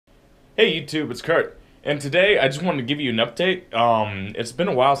Hey YouTube, it's Kurt, and today I just wanted to give you an update. It's been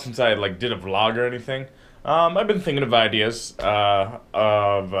a while since I did a vlog or anything. I've been thinking of ideas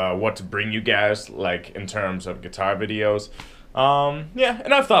of what to bring you guys, like in terms of guitar videos. Yeah,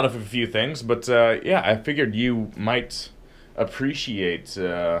 and I've thought of a few things, but yeah, I figured you might appreciate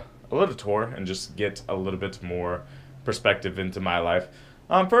a little tour and just get a little bit more perspective into my life.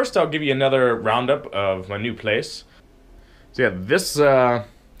 First, I'll give you another roundup of my new place. So yeah,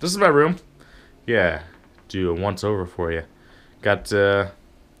 this is my room. Yeah, do a once over for you. Got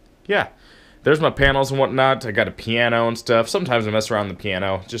yeah, there's my panels and whatnot. I got a piano and stuff. Sometimes I mess around the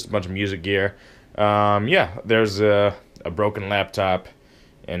piano. Just a bunch of music gear. Yeah, there's a broken laptop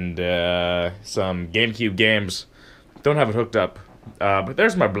and some GameCube games. Don't have it hooked up. But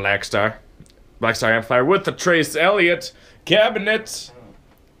there's my Blackstar amplifier with the Trace Elliot cabinet.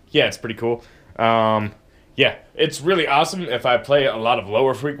 Yeah, it's pretty cool. Yeah, it's really awesome if I play a lot of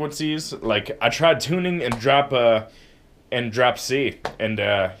lower frequencies. Like, I tried tuning and drop C, and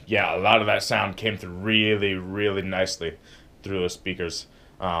yeah, a lot of that sound came through really nicely through those speakers.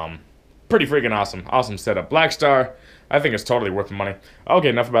 Pretty freaking awesome. Awesome setup. Blackstar, I think it's totally worth the money. Okay,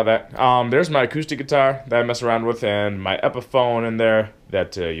 enough about that. There's my acoustic guitar that I mess around with, and my Epiphone in there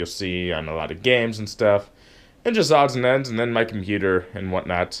that you'll see on a lot of games and stuff. And just odds and ends, and then my computer and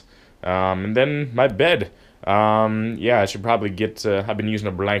whatnot. And then my bed. Yeah, I should probably get, I've been using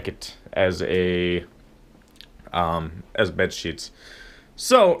a blanket as bed sheets.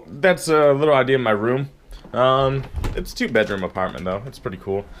 So, that's a little idea of my room. It's a two-bedroom apartment, though. It's pretty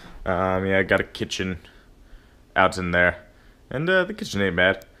cool. Yeah, I got a kitchen out in there. And, the kitchen ain't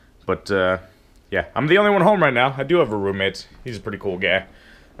bad. But, yeah, I'm the only one home right now. I do have a roommate. He's a pretty cool guy.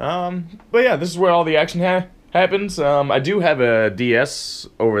 But yeah, this is where all the action happens. I do have a DS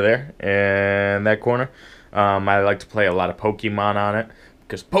over there in that corner. I like to play a lot of Pokemon on it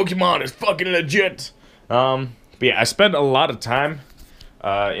because Pokemon is fucking legit. But yeah, I spend a lot of time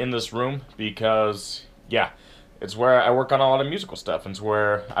in this room because yeah, it's where I work on a lot of musical stuff. It's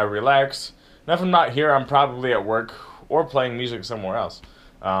where I relax. And if I'm not here, I'm probably at work or playing music somewhere else.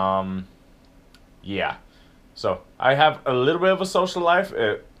 Yeah. So, I have a little bit of a social life.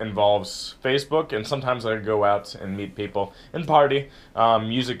 It involves Facebook, and sometimes I go out and meet people and party.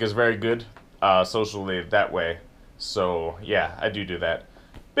 Music is very good socially that way. So, yeah, I do that.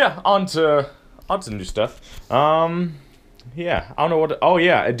 But yeah, on to new stuff. Yeah, I don't know what. Oh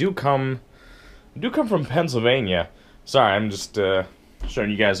yeah, I do come from Pennsylvania. Sorry, I'm just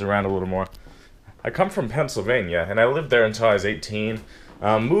showing you guys around a little more. I come from Pennsylvania, and I lived there until I was 18.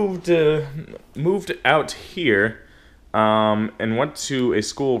 Moved out here, and went to a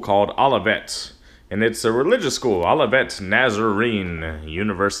school called Olivet, and it's a religious school, Olivet Nazarene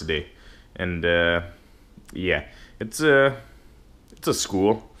University, and yeah, it's a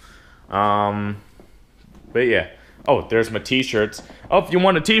school, but yeah. Oh, there's my t-shirts. Oh, if you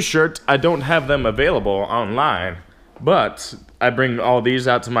want a t-shirt, I don't have them available online, but I bring all these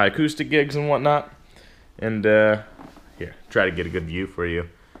out to my acoustic gigs and whatnot, and here, try to get a good view for you.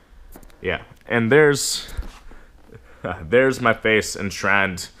 Yeah, and there's my face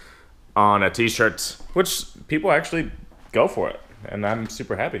enshrined on a t-shirt, which people actually go for it, and I'm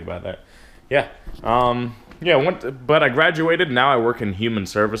super happy about that. Yeah, yeah, but I graduated, now I work in human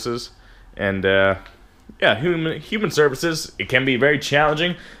services, and yeah, human services, it can be very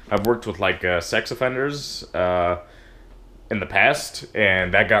challenging. I've worked with like sex offenders in the past,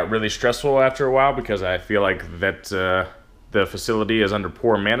 and that got really stressful after a while because I feel like that the facility is under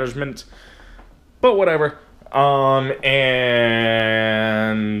poor management, but whatever. And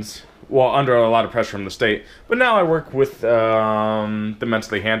well, under a lot of pressure from the state. But now I work with the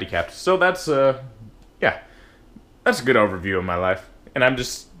mentally handicapped, so that's yeah, that's a good overview of my life. And I'm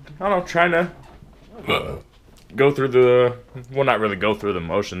just, I don't know, trying to go through the, well, not really go through the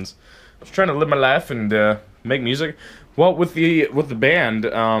motions. Just trying to live my life and make music. Well, with the band,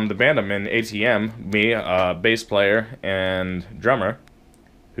 the band I'm in, ATM, me, bass player and drummer,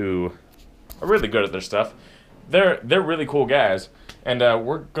 who are really good at their stuff. They're really cool guys, and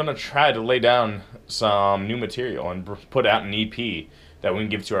we're gonna try to lay down some new material and put out an EP that we can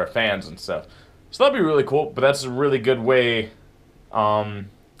give to our fans and stuff. So that'd be really cool. But that's a really good way. We don't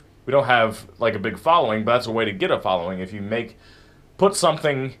have like a big following, but that's a way to get a following. If you put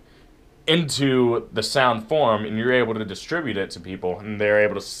something into the sound form and you're able to distribute it to people and they're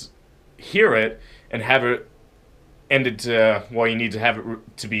able to hear it and have it, and well, you need to have it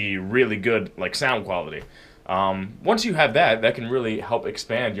to be really good, like sound quality. Once you have that, that can really help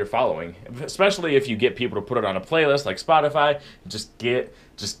expand your following, especially if you get people to put it on a playlist like Spotify. Just get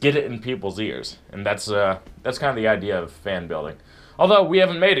it in people's ears, and that's kind of the idea of fan building. Although we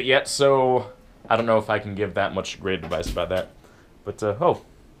haven't made it yet, so I don't know if I can give that much great advice about that. But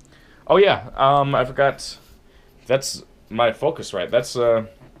oh yeah, I forgot. That's my Focusrite. That's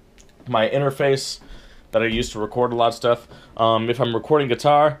my interface that I use to record a lot of stuff. If I'm recording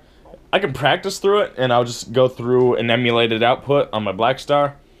guitar, I can practice through it, and I'll just go through an emulated output on my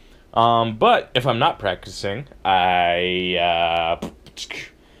Blackstar. But if I'm not practicing,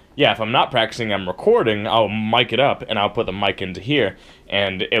 if I'm not practicing, I'm recording, I'll mic it up, and I'll put the mic into here,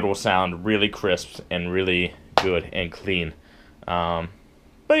 and it will sound really crisp and really good and clean. But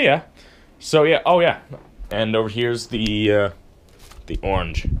yeah, so yeah, oh yeah, and over here's the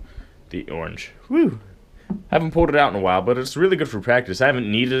orange. The orange. Woo! Haven't pulled it out in a while, but it's really good for practice. I haven't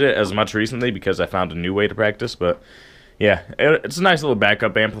needed it as much recently because I found a new way to practice, but yeah, it's a nice little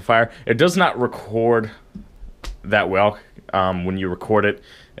backup amplifier. It does not record that well. When you record it,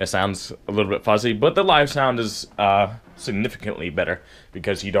 it sounds a little bit fuzzy, but the live sound is significantly better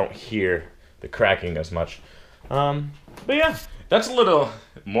because you don't hear the cracking as much. But yeah, that's a little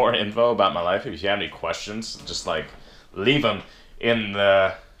more info about my life. If you have any questions, just like leave them in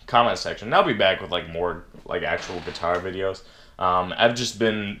the comment section. And I'll be back with like more like actual guitar videos. I've just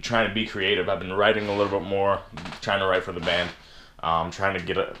been trying to be creative. I've been writing a little bit more, trying to write for the band, trying to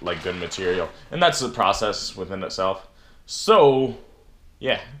get like good material, and that's the process within itself. So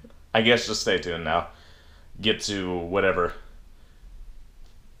yeah, I guess just stay tuned now. Get to whatever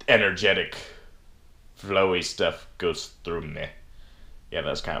energetic, flowy stuff goes through me. Yeah,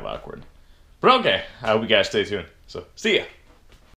 that's kind of awkward. But okay, I hope you guys stay tuned. So, see ya.